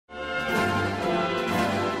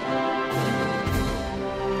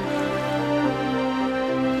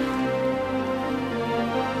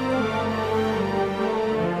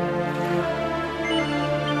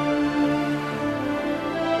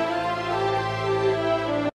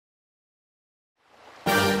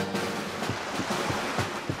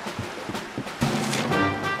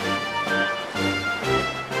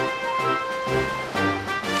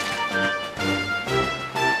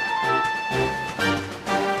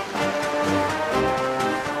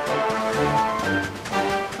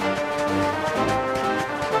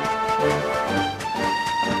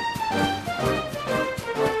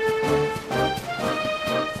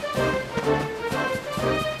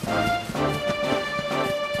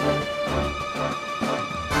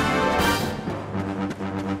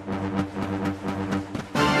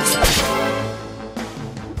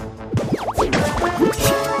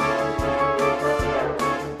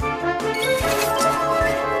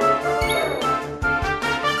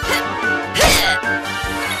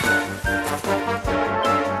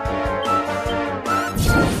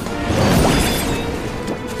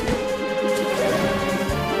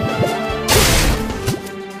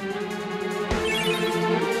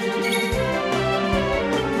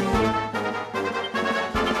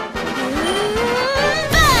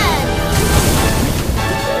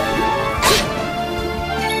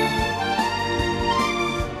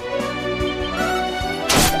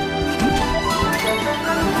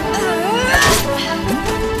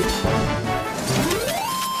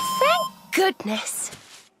goodness.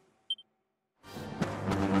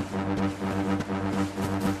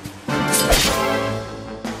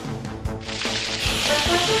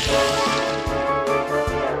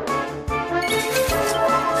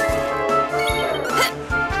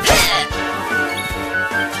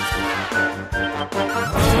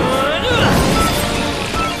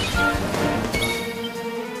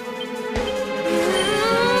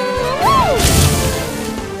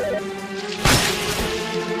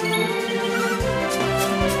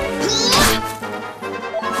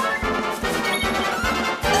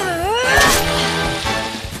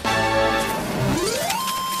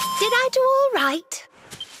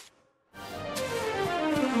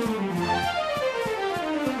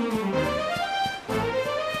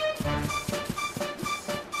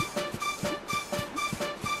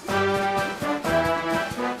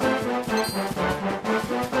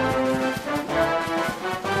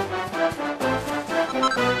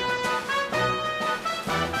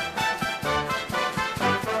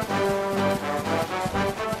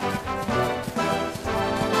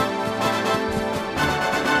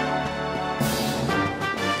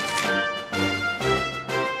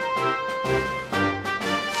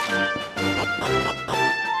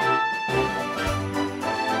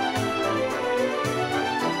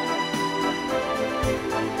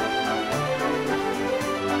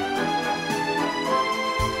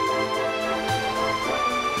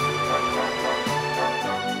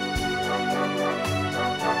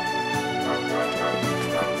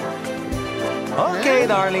 Okay,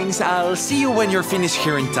 darlings, I'll see you when you're finished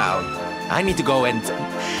here in town. I need to go and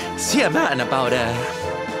see a man about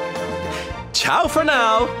Ciao for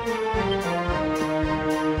now!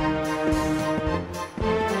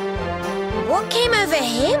 What came over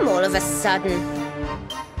him all of a sudden?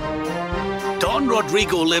 Don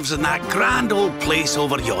Rodrigo lives in that grand old place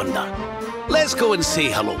over yonder. Let's go and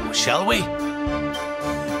say hello, shall we?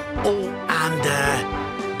 Oh,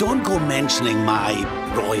 and don't go mentioning my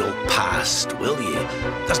royal past, will you?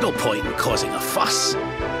 There's no point in causing a fuss.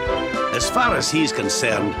 As far as he's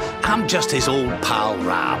concerned, I'm just his old pal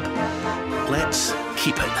Rab. Let's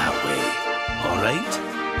keep it that way, all right?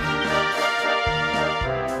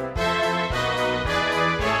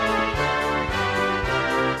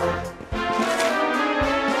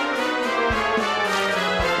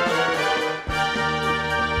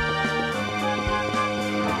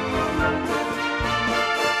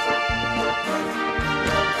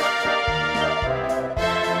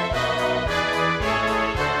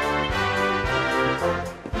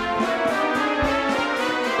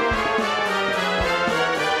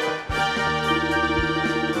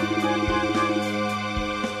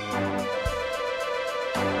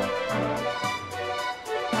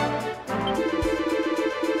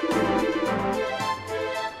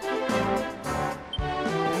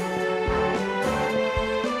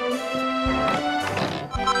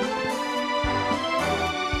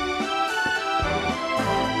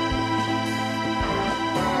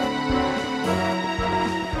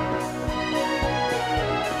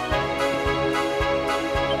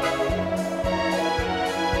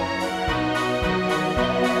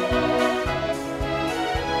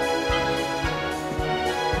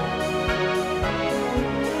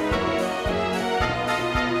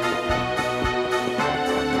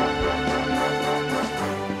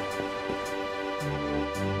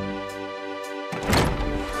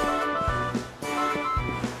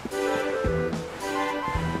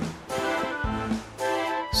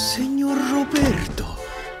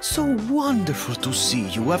 Wonderful to see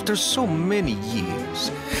you after so many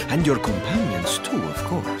years. And your companions too, of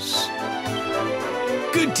course.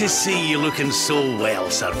 Good to see you looking so well,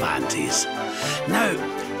 Cervantes. Now,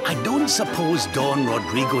 I don't suppose Don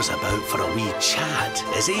Rodrigo's about for a wee chat,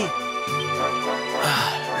 is he?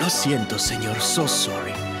 Lo siento, señor, so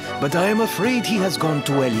sorry. But I am afraid he has gone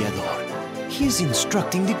to Eliador. He is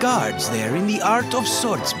instructing the guards there in the art of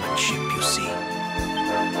swordsmanship, you see.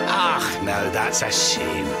 Ah, now that's a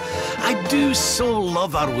shame. I do so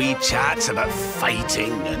love our wee chats about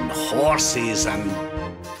fighting and horses and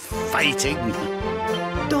fighting.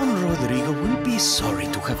 Don Rodrigo will be sorry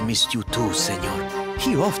to have missed you too, senor.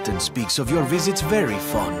 He often speaks of your visits very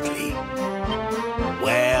fondly.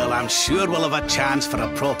 Well, I'm sure we'll have a chance for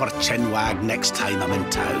a proper chinwag next time I'm in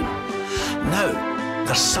town. Now,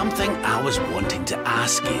 there's something I was wanting to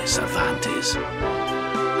ask you, Cervantes.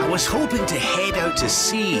 I was hoping to head out to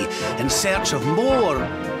sea in search of more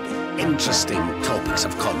interesting topics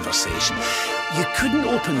of conversation. You couldn't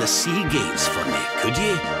open the sea gates for me, could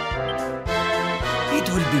you? It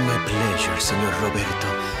will be my pleasure, Senor Roberto.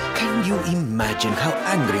 Can you imagine how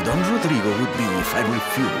angry Don Rodrigo would be if I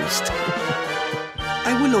refused?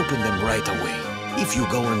 I will open them right away. If you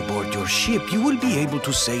go on board your ship, you will be able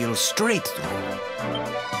to sail straight through.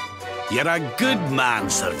 You're a good man,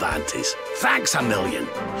 Cervantes. Thanks a million.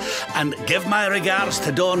 And give my regards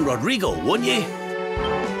to Don Rodrigo, won't ye?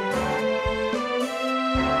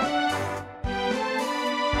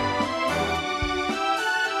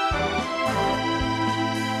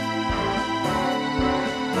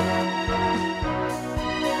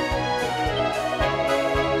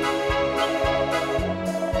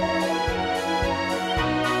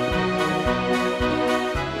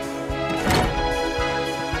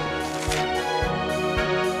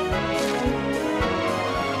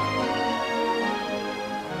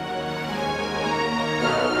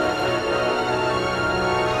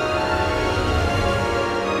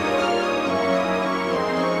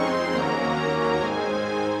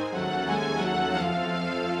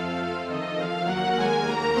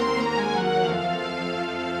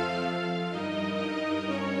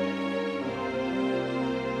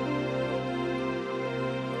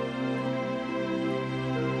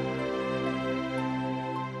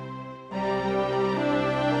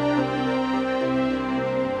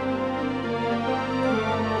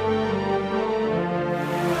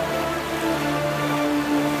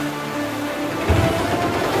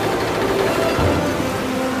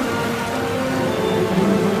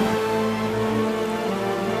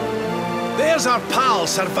 There's our pal,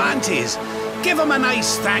 Cervantes. Give him a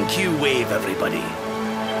nice thank you wave, everybody.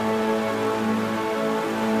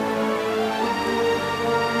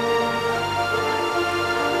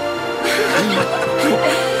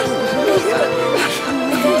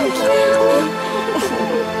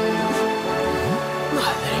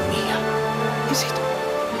 Madre mía. Is it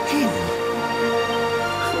him?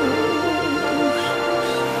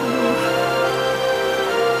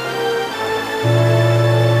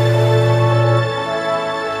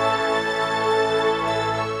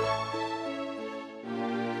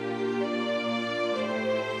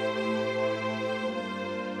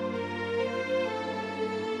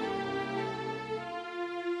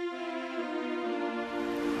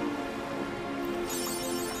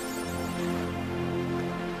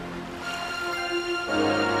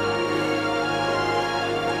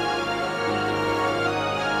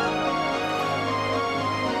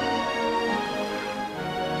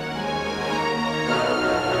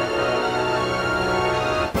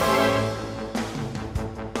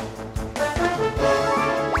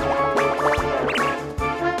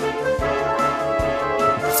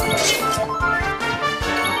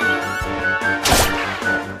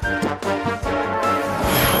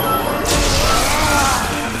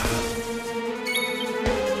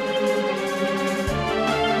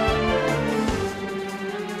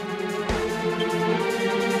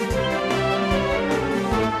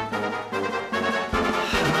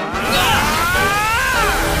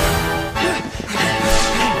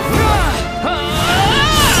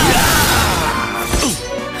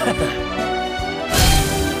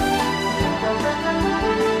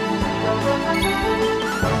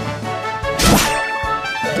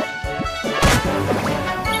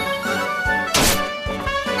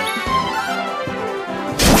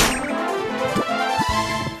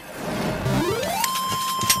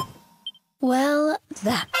 Well,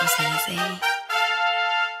 that was easy.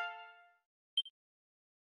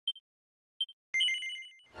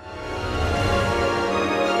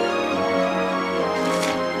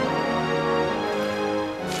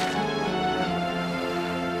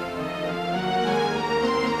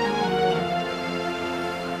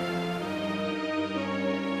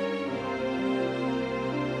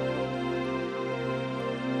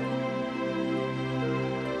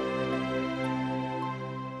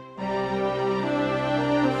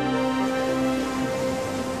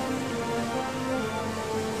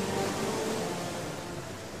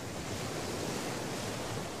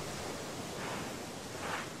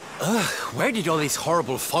 Ugh, where did all this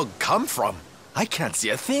horrible fog come from? I can't see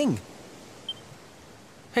a thing.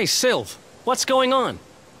 Hey, Sylv, what's going on?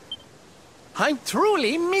 I'm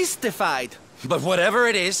truly mystified. But whatever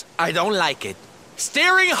it is, I don't like it.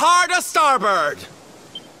 Steering hard a starboard!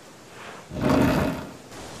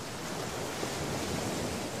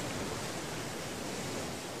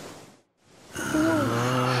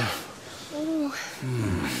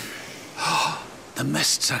 The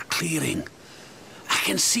mists are clearing. I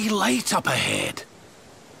can see light up ahead.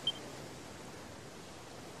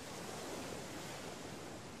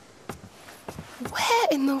 Where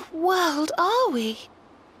in the world are we?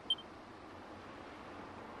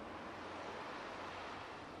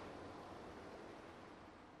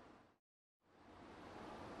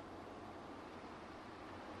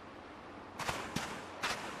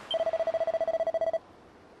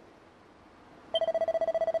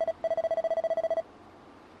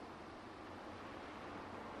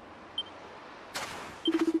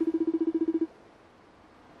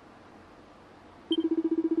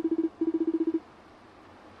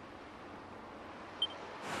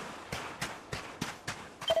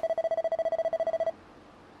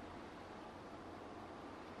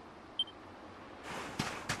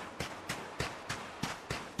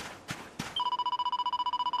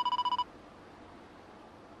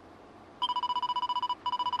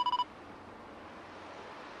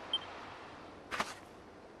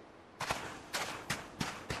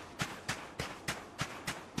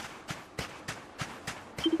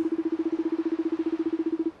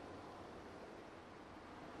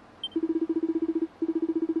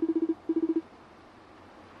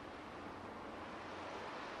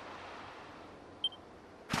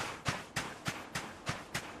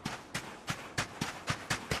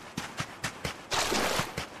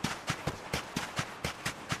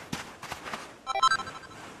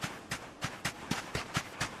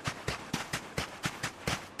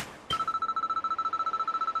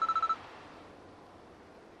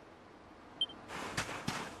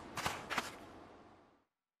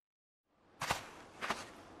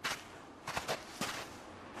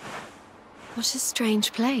 What a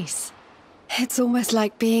strange place. It's almost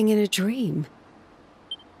like being in a dream.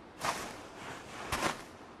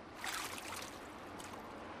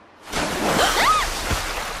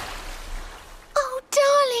 Oh,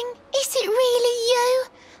 darling, is it really you?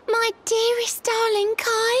 My dearest darling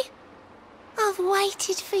Kai? I've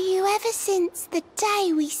waited for you ever since the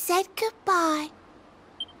day we said goodbye.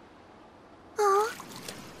 Oh.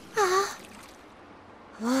 Oh.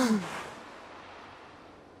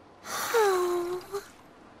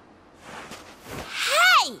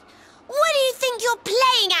 Hey! What do you think you're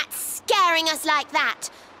playing at, scaring us like that?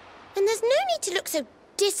 And there's no need to look so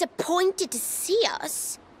disappointed to see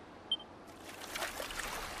us.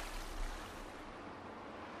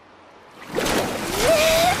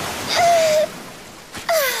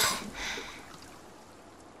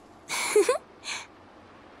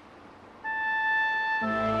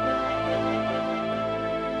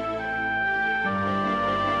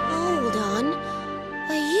 Hold on.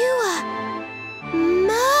 Are you a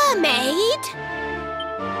mermaid?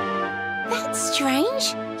 That's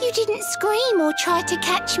strange. You didn't scream or try to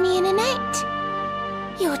catch me in a net.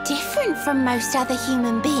 You're different from most other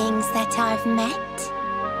human beings that I've met.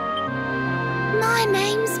 My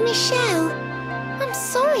name's Michelle. I'm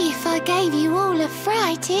sorry if I gave you all a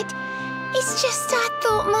fright. It's just I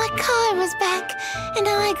thought my car was back and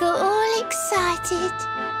I got all excited.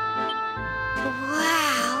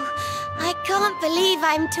 Wow, I can't believe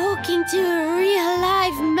I'm talking to a real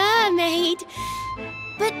live mermaid.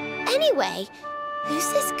 But anyway, who's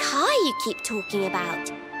this Kai you keep talking about?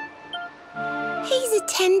 He's a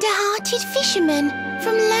tender-hearted fisherman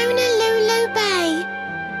from Lonalulu Bay.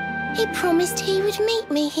 He promised he would meet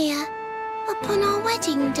me here upon our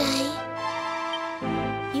wedding day.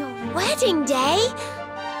 Your wedding day?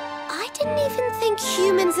 I didn't even think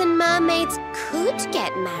humans and mermaids could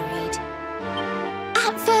get married.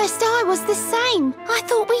 At first I was the same. I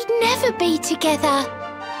thought we'd never be together.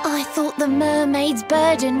 I thought the mermaid's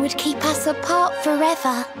burden would keep us apart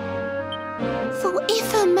forever. For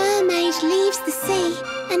if a mermaid leaves the sea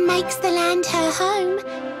and makes the land her home,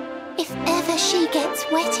 if ever she gets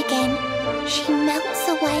wet again, she melts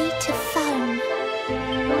away to foam.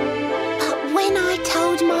 But when I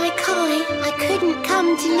told my Kai I couldn't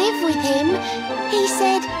come to live with him, he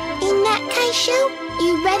said, in that case, Shell,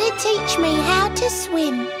 you better teach me how to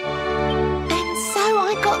swim. And so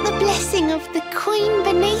I got the blessing of the Queen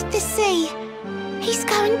beneath the sea. He's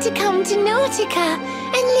going to come to Nautica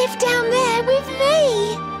and live down there with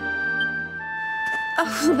me.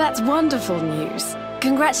 Oh, that's wonderful news.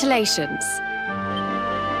 Congratulations.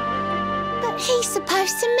 But he's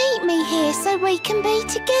supposed to meet me here so we can be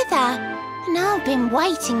together. And I've been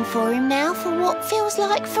waiting for him now for what feels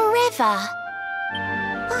like forever.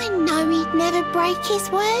 I know he'd never break his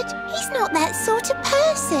word. He's not that sort of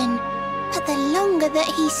person. But the longer that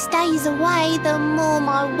he stays away, the more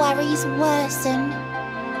my worries worsen.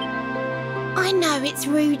 I know it's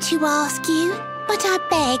rude to ask you, but I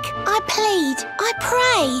beg, I plead, I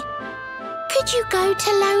pray. Could you go to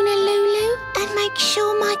Lonalulu and make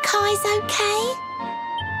sure my Kai's okay?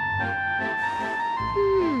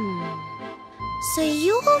 So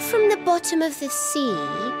you're from the bottom of the sea,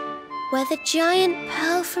 where the giant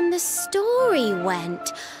pearl from the story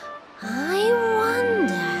went. I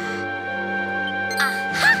wonder...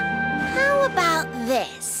 Aha! How about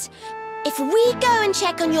this? If we go and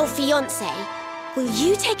check on your fiancé, will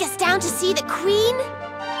you take us down to see the Queen?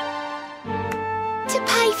 To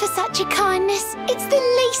pay for such a kindness, it's the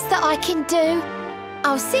least that I can do.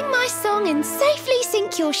 I'll sing my song and safely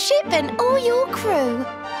sink your ship and all your crew.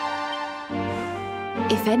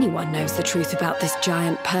 If anyone knows the truth about this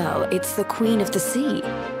giant pearl, it's the Queen of the Sea.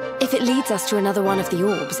 If it leads us to another one of the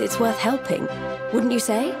orbs, it's worth helping. Wouldn't you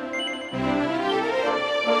say?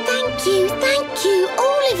 Thank you,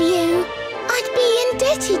 all of you. I'd be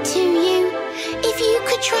indebted to you. If you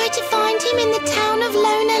could try to find him in the town of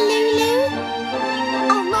Lonalulu.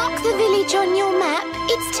 I'll mark the village on your map.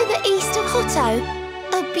 It's to the east of Hotto.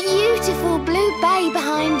 A beautiful blue bay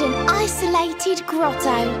behind an isolated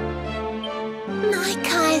grotto. My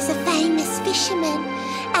Kai's a famous fisherman,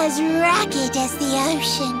 as rugged as the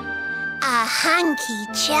ocean. A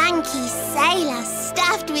hanky-chanky sailor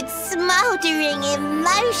stuffed with smouldering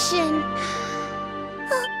emotion.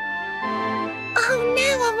 Oh,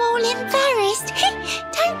 now I'm all embarrassed.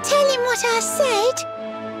 Don't tell him what I said.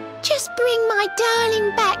 Just bring my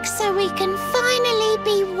darling back so we can finally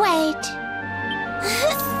be wed.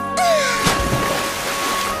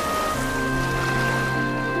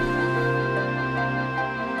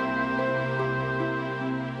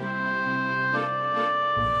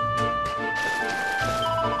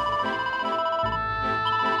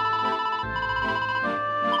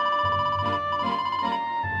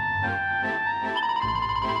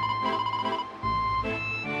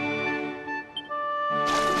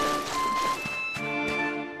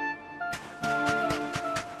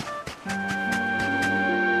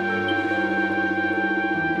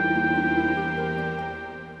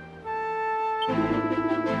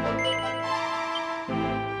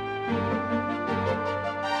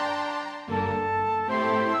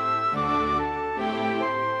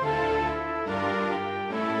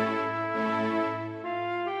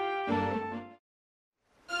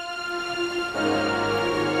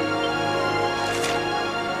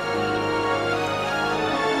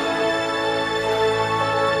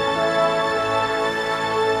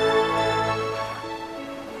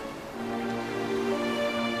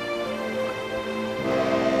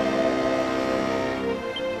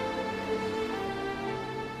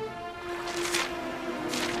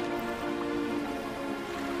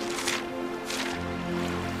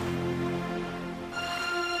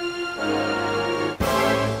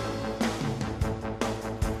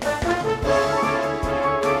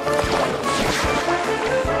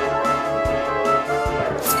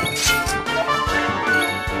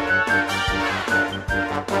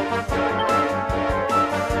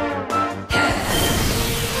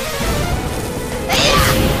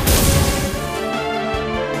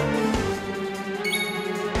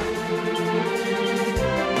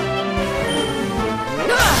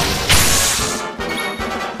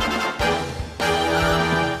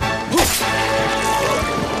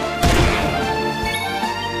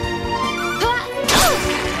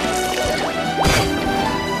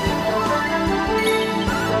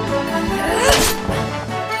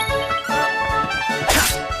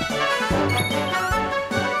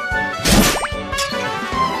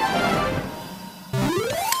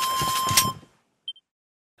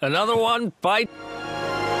 Another one bite.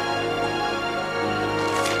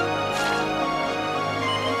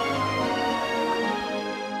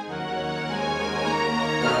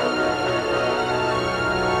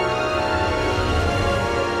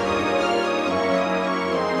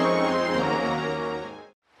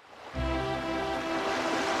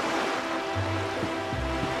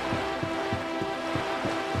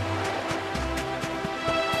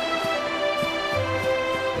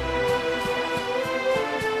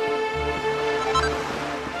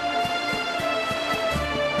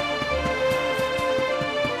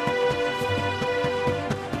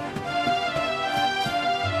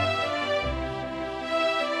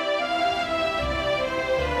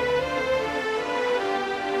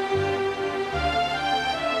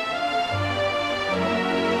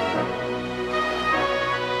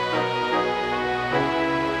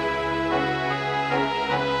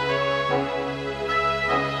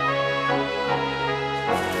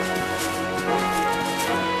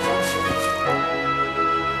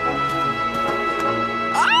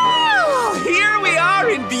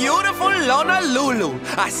 Lonalulu,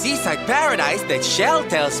 a seaside paradise that Shell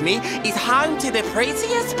tells me is home to the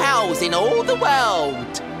prettiest pearls in all the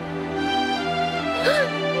world.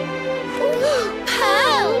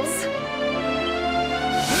 Pearls!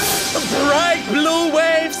 Bright blue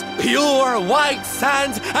waves, pure white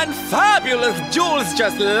sands, and fabulous jewels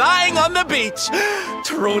just lying on the beach.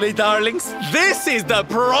 Truly, darlings, this is the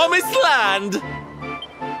promised land.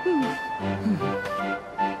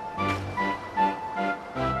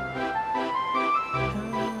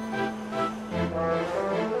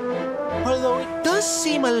 Although it does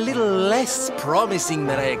seem a little less promising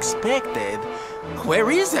than I expected. Where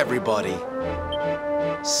is everybody?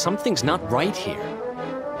 Something's not right here.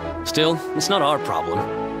 Still, it's not our problem.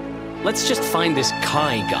 Let's just find this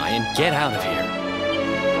Kai guy and get out of here.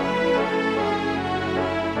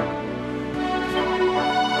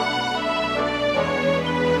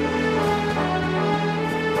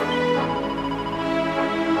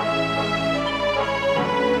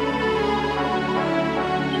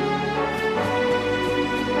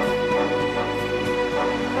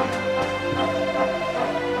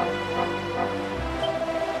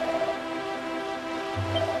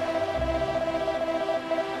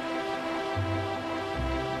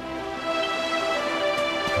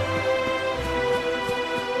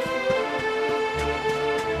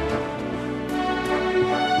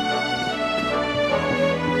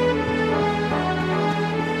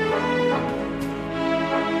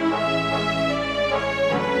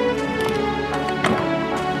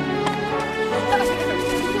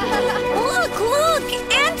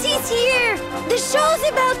 The show's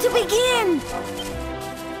about to begin!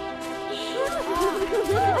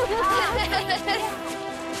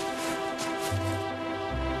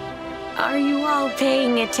 Are you all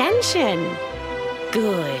paying attention?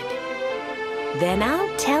 Good. Then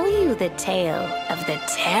I'll tell you the tale of the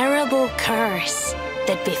terrible curse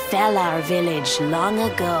that befell our village long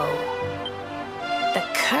ago. The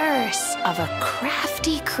curse of a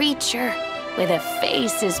crafty creature with a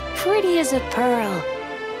face as pretty as a pearl,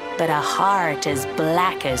 but a heart as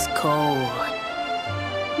black as coal.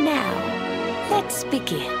 Now, let's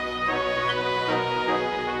begin.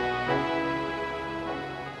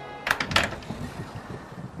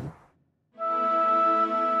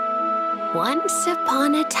 Once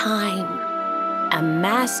upon a time, a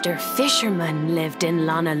master fisherman lived in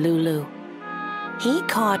Lonalulu. He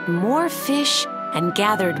caught more fish and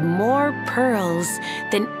gathered more pearls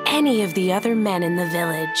than any of the other men in the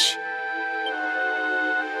village.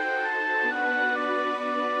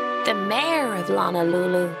 The mayor of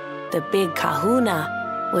Lonalulu, the big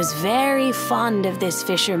kahuna, was very fond of this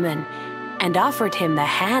fisherman and offered him the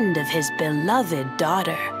hand of his beloved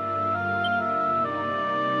daughter.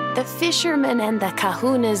 The fisherman and the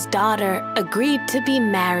kahuna's daughter agreed to be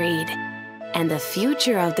married, and the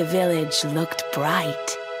future of the village looked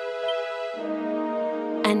bright.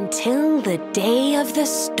 Until the day of the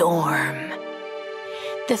storm.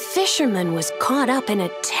 The fisherman was caught up in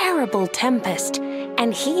a terrible tempest,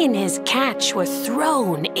 and he and his catch were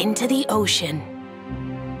thrown into the ocean.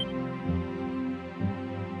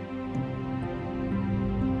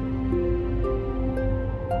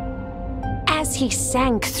 As he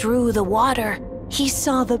sank through the water, he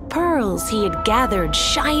saw the pearls he had gathered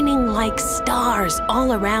shining like stars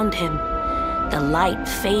all around him. The light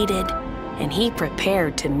faded, and he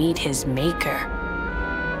prepared to meet his maker.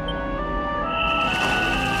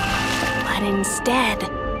 But instead,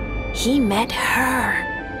 he met her,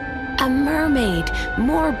 a mermaid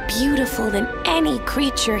more beautiful than any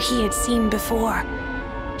creature he had seen before.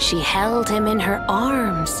 She held him in her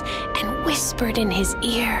arms and whispered in his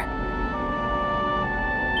ear,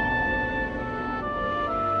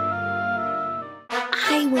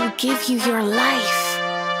 "I will give you your life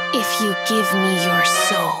if you give me your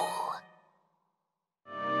soul."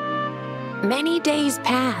 Many days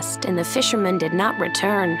passed and the fisherman did not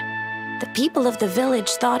return. The people of the village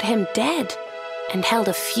thought him dead and held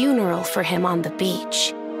a funeral for him on the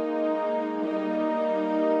beach.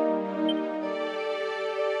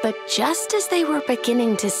 But just as they were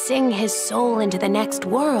beginning to sing his soul into the next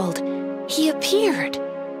world, he appeared,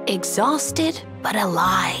 exhausted but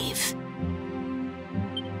alive.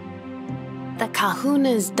 The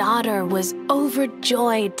kahuna's daughter was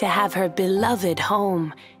overjoyed to have her beloved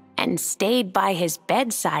home and stayed by his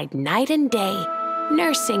bedside night and day,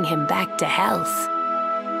 nursing him back to health.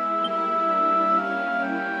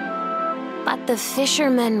 But the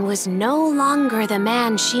fisherman was no longer the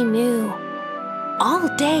man she knew. All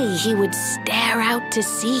day he would stare out to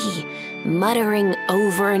sea, muttering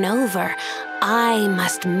over and over, "I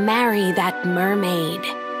must marry that mermaid."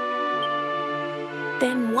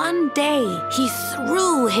 Then one day he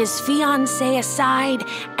threw his fiancée aside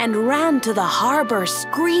and ran to the harbor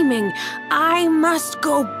screaming, "I must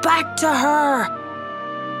go back to her."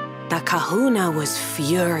 The kahuna was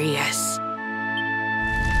furious.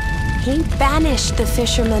 He banished the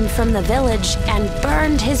fisherman from the village and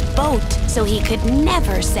burned his boat so he could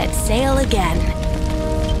never set sail again.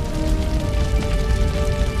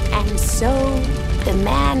 And so, the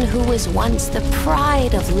man who was once the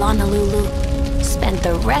pride of Lonalulu spent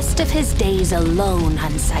the rest of his days alone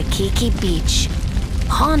on Saikiki Beach,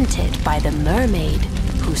 haunted by the mermaid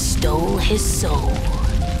who stole his soul.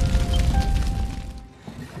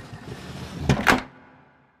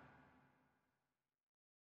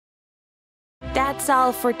 That's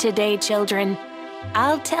all for today, children.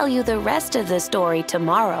 I'll tell you the rest of the story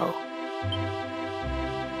tomorrow.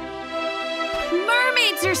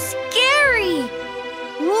 Mermaids are scary!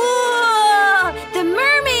 Whoa! The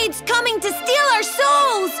mermaid's coming to steal our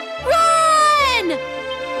souls! Run!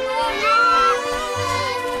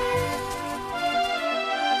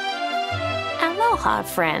 Aloha,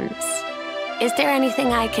 friends. Is there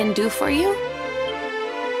anything I can do for you?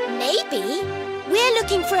 Maybe. We're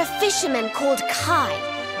looking for a fisherman called Kai.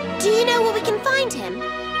 Do you know where we can find him?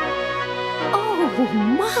 Oh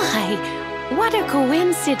my! What a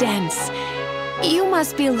coincidence! You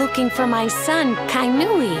must be looking for my son,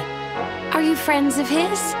 Kainui. Are you friends of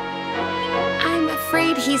his? I'm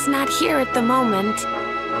afraid he's not here at the moment.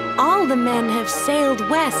 All the men have sailed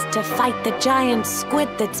west to fight the giant squid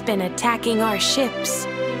that's been attacking our ships.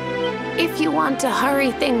 If you want to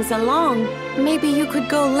hurry things along, maybe you could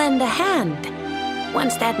go lend a hand.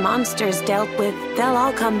 Once that monster's dealt with, they'll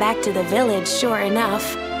all come back to the village, sure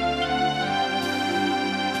enough.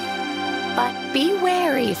 But be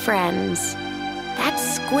wary, friends. That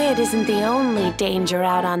squid isn't the only danger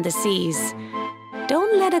out on the seas.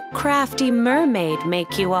 Don't let a crafty mermaid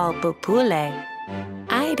make you all pupule.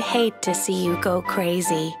 I'd hate to see you go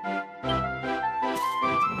crazy.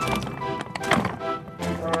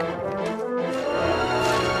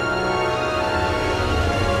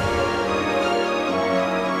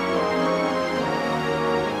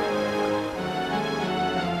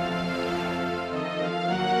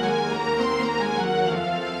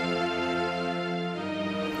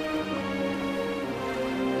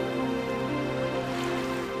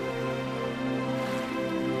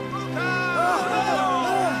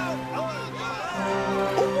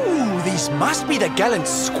 These must be the gallant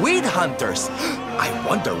squid hunters. I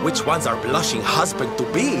wonder which one's our blushing husband to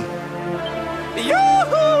be.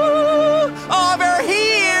 Yoo-hoo! Over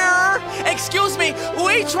here! Excuse me,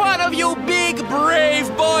 which one of you big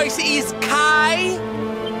brave boys is Kai?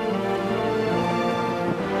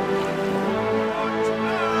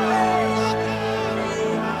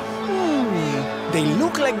 They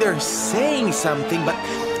look like they're saying something, but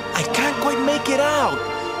I can't quite make it out.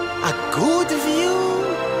 A good view?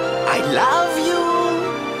 I love you.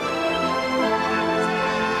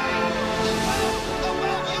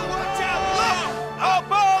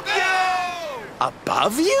 Above you!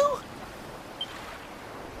 Above you?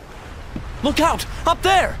 Look out! Up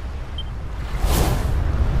there!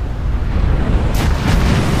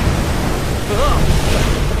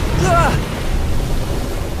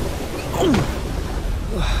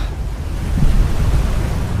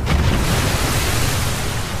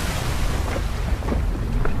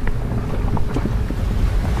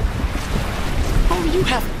 You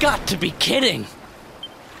have got to be kidding!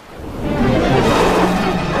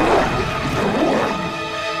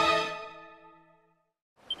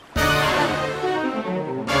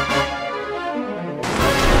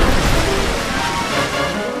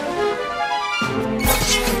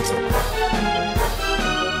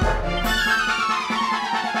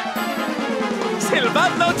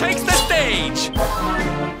 takes the stage!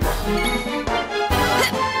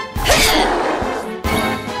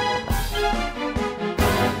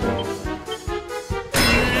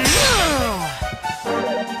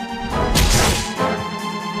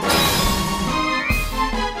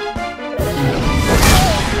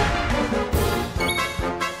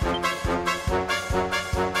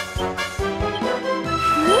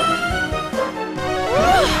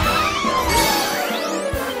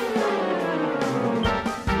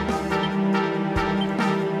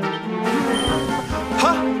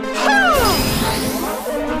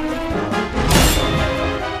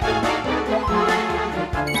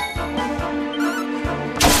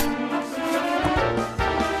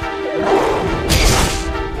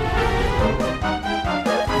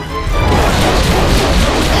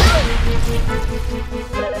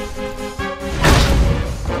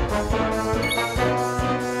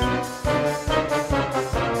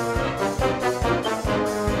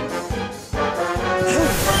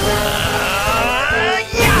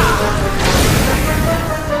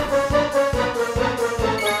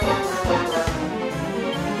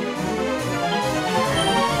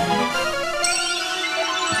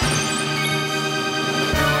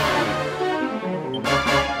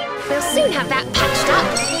 Soon have that patched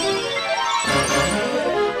up.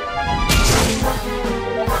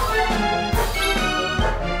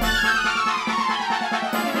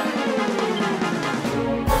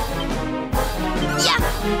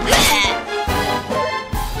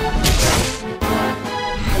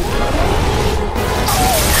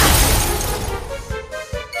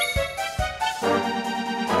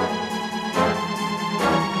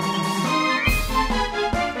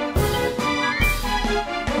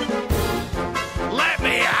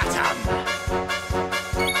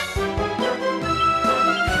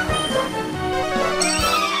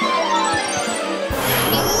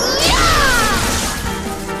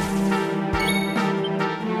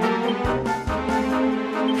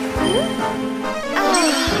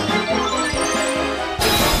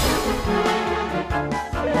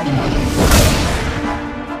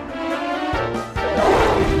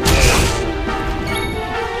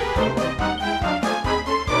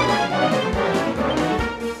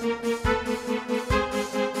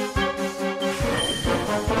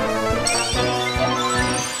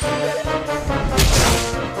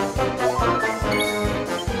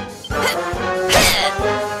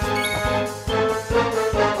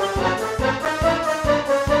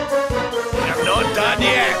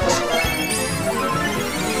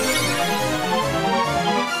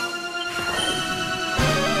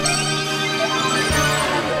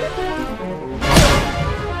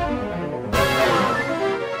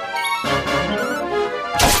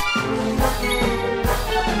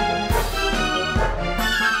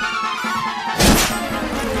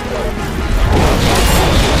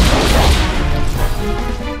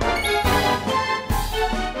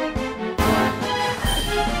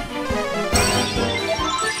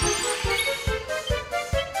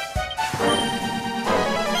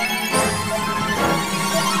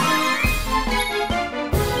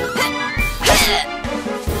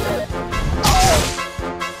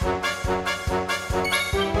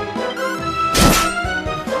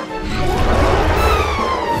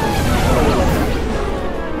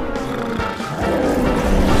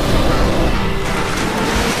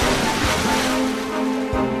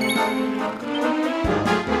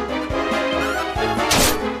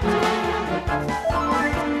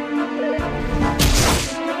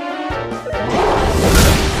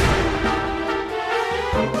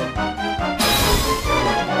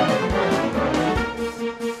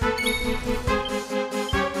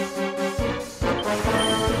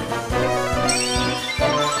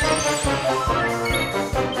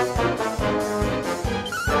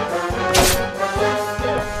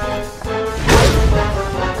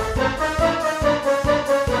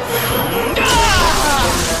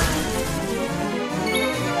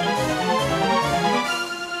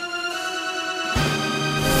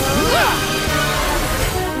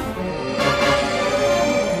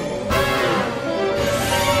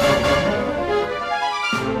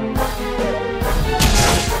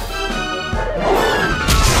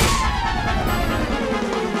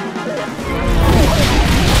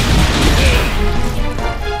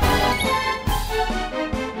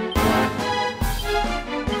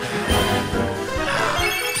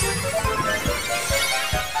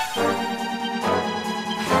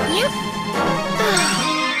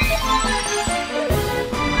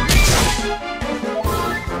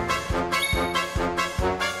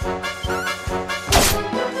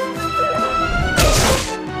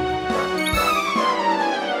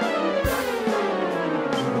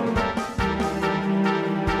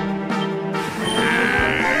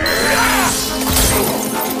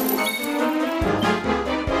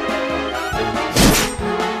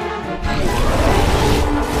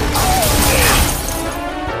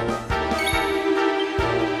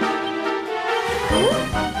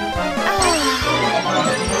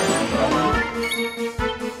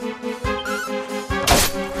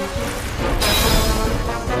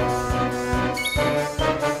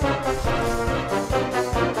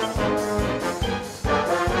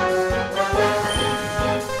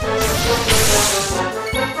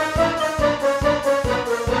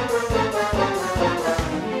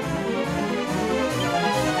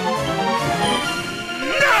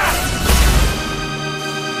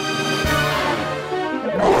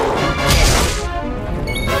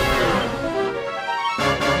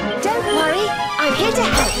 here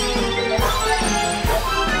to help.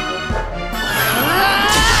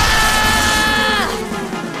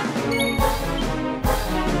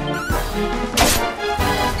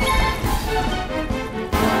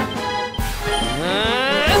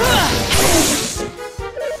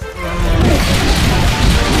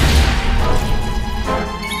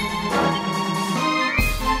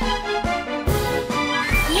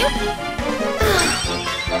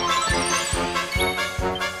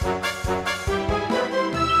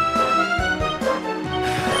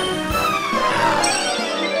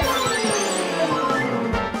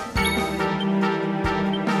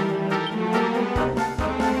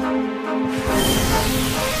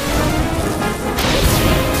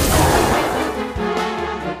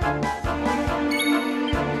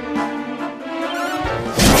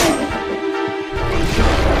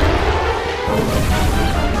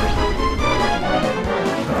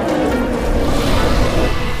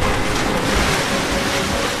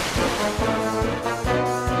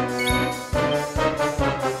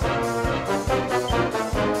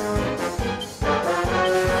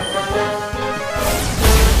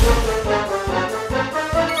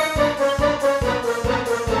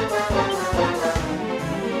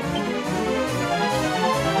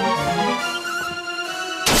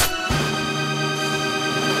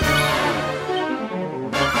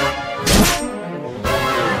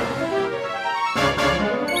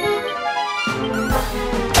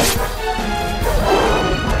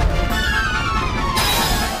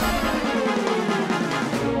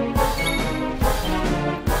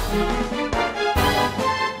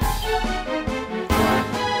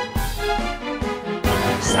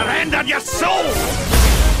 Surrender your soul!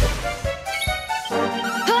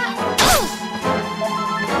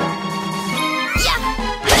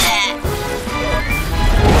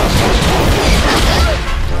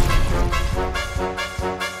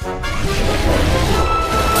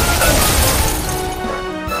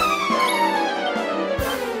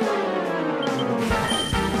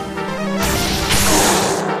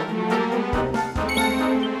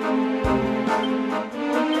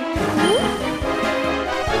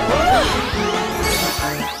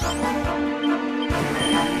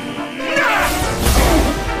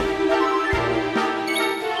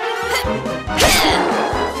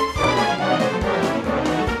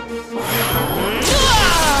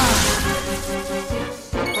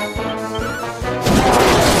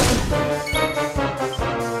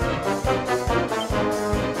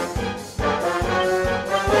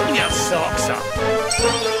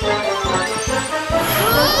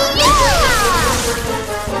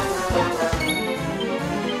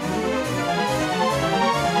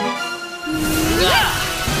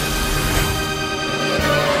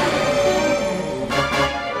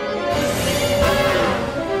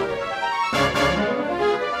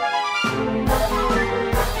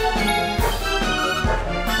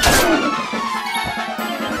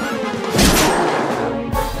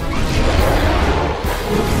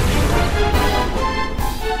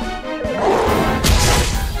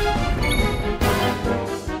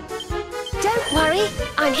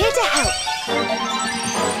 I'm here to help.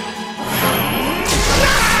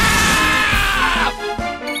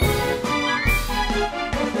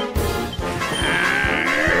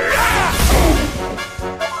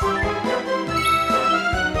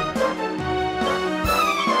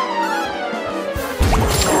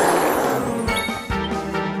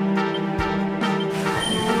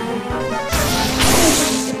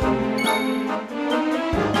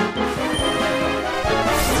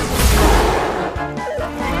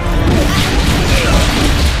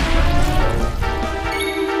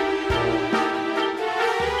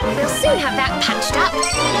 We'll soon have that patched up.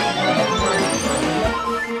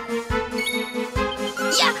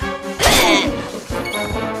 Yeah!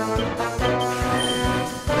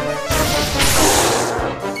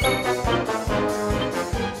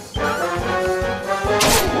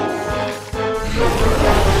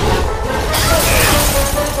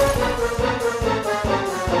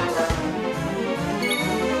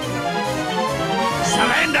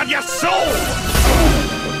 Surrender your soul!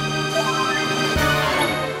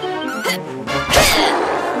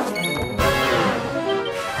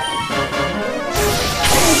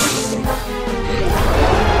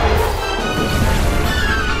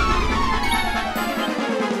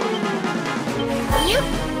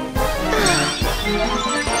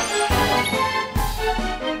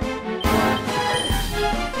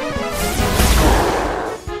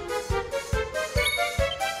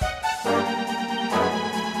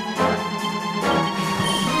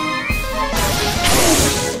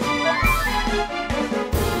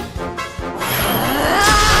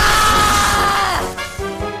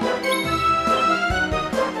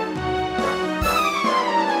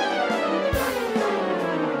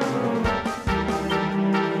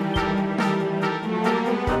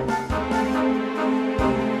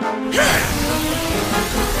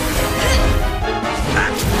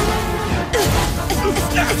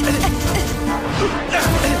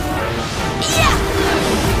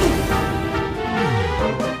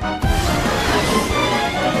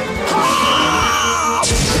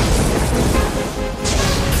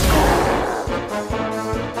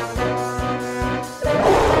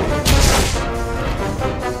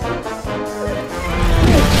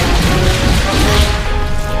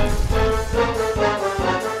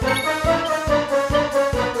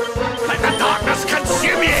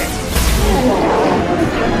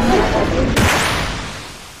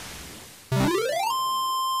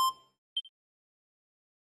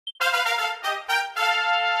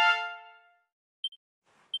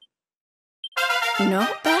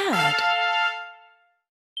 Not bad.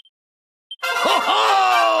 Ho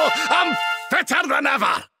ho! I'm fitter than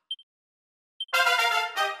ever!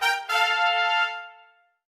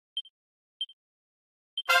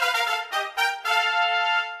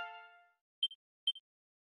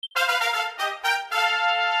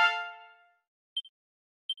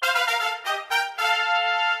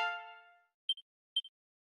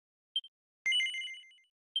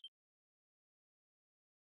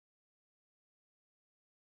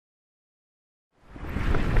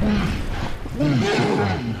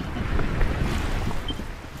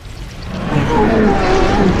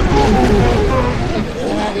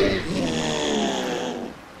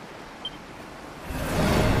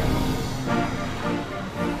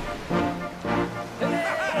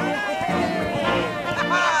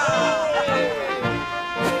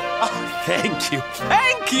 Thank you,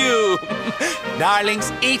 thank you!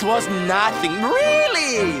 Darlings, it was nothing,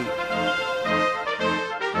 really!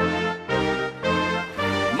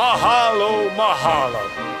 Mahalo, mahalo.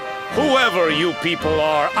 Whoever you people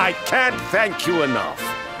are, I can't thank you enough.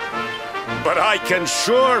 But I can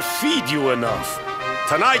sure feed you enough.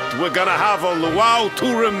 Tonight we're gonna have a luau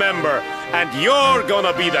to remember, and you're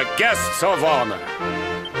gonna be the guests of honor.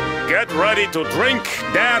 Get ready to drink,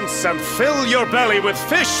 dance, and fill your belly with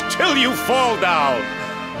fish till you fall down.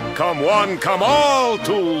 Come one, come all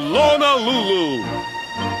to Lonalulu.